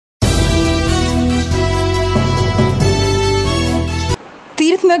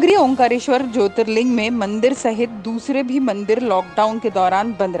तीर्थ नगरी ओंकारेश्वर ज्योतिर्लिंग में मंदिर सहित दूसरे भी मंदिर लॉकडाउन के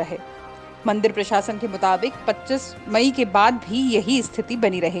दौरान बंद रहे। मंदिर प्रशासन के मुताबिक 25 मई के बाद भी यही स्थिति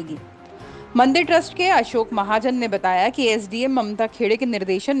बनी रहेगी। मंदिर ट्रस्ट के अशोक महाजन ने बताया कि एसडीएम ममता खेड़े के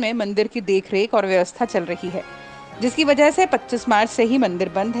निर्देशन में मंदिर की देखरेख और व्यवस्था चल रही है, जिसकी वजह से 25 मार्च से ही मंदिर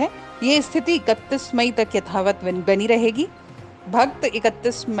बंद है। ये स्थिति 31 मई तक यथावत बनी रहेगी। भक्त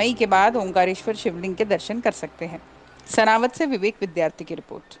 31 मई के बाद ओंकारेश्वर शिवलिंग के दर्शन कर सकते हैं। सनावद से विवेक विद्यार्थी की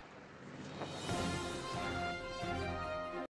रिपोर्ट।